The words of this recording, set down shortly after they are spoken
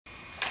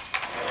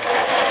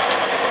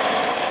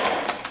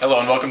Hello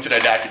and welcome to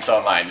Didactics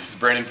Online. This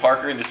is Masi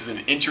Parker and this is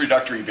an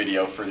introductory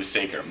video for the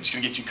sacrum. I'm just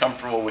going to get you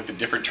comfortable with the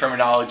different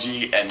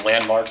terminology and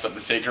landmarks of the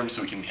sacrum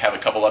so we can have a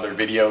couple other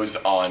videos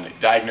on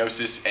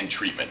diagnosis and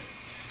treatment.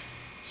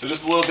 So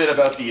just a little bit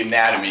about the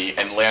anatomy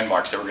and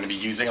landmarks that we're going to be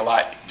using a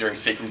lot during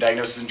sacrum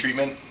diagnosis and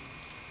treatment.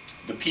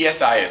 The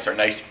PSIs are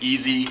nice,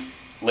 easy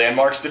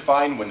landmarks to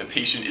find when the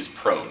patient is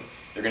prone.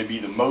 They're going to be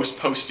the most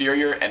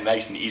posterior and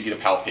nice and easy to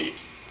palpate.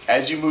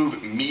 As you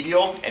move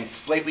medial and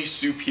slightly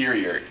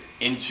superior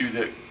into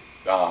the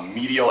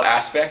medial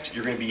aspect,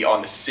 you're going to be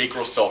on the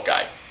sacral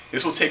sulci.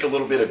 This will take a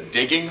little bit of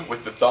digging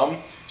with the thumb,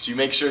 so you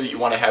make sure that you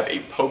want to have a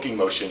poking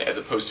motion as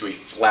opposed to a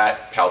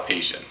flat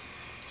palpation.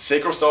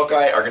 Sacral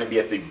sulci are going to be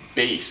at the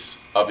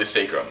base of the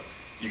sacrum.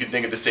 You can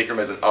think of the sacrum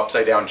as an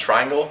upside down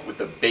triangle with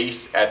the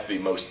base at the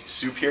most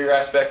superior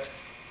aspect,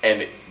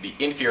 and the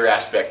inferior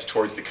aspect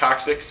towards the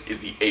coccyx is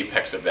the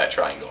apex of that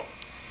triangle.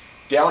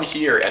 Down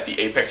here at the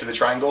apex of the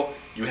triangle,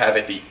 you have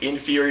at the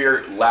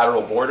inferior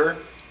lateral border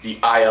the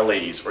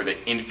ILAs, or the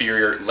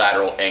inferior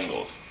lateral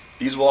angles.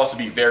 These will also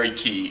be very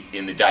key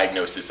in the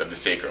diagnosis of the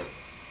sacrum.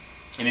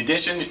 In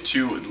addition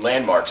to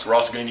landmarks, we're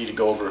also going to need to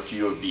go over a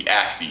few of the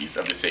axes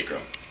of the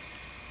sacrum.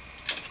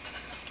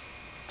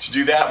 To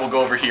do that, we'll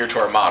go over here to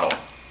our model.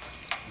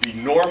 The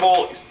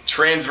normal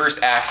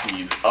transverse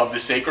axes of the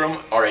sacrum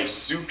are a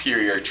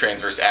superior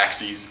transverse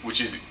axis, which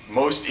is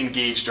most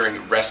engaged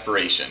during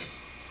respiration.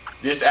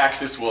 This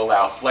axis will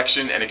allow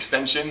flexion and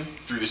extension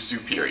through the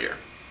superior.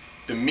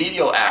 The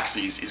medial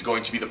axis is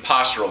going to be the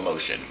postural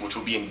motion, which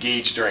will be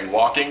engaged during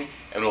walking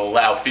and will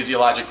allow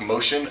physiologic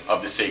motion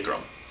of the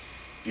sacrum.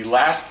 The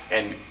last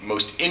and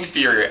most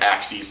inferior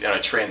axis in a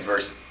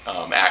transverse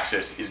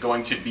axis is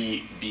going to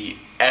be the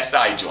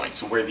SI joint,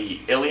 so where the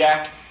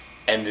iliac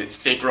and the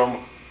sacrum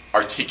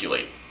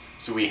articulate.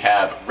 So we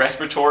have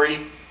respiratory,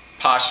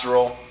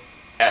 postural,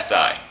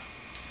 SI.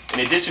 In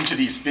addition to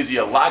these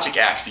physiologic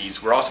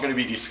axes, we're also going to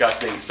be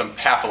discussing some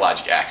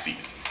pathologic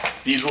axes.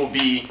 These will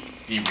be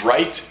the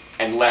right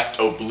and left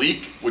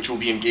oblique, which will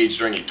be engaged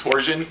during a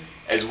torsion,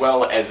 as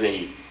well as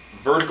a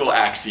vertical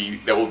axis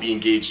that will be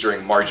engaged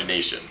during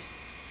margination.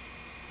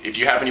 If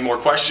you have any more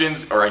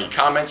questions or any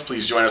comments,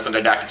 please join us on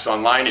Didactics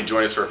Online and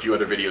join us for a few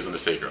other videos on the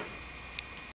sacrum.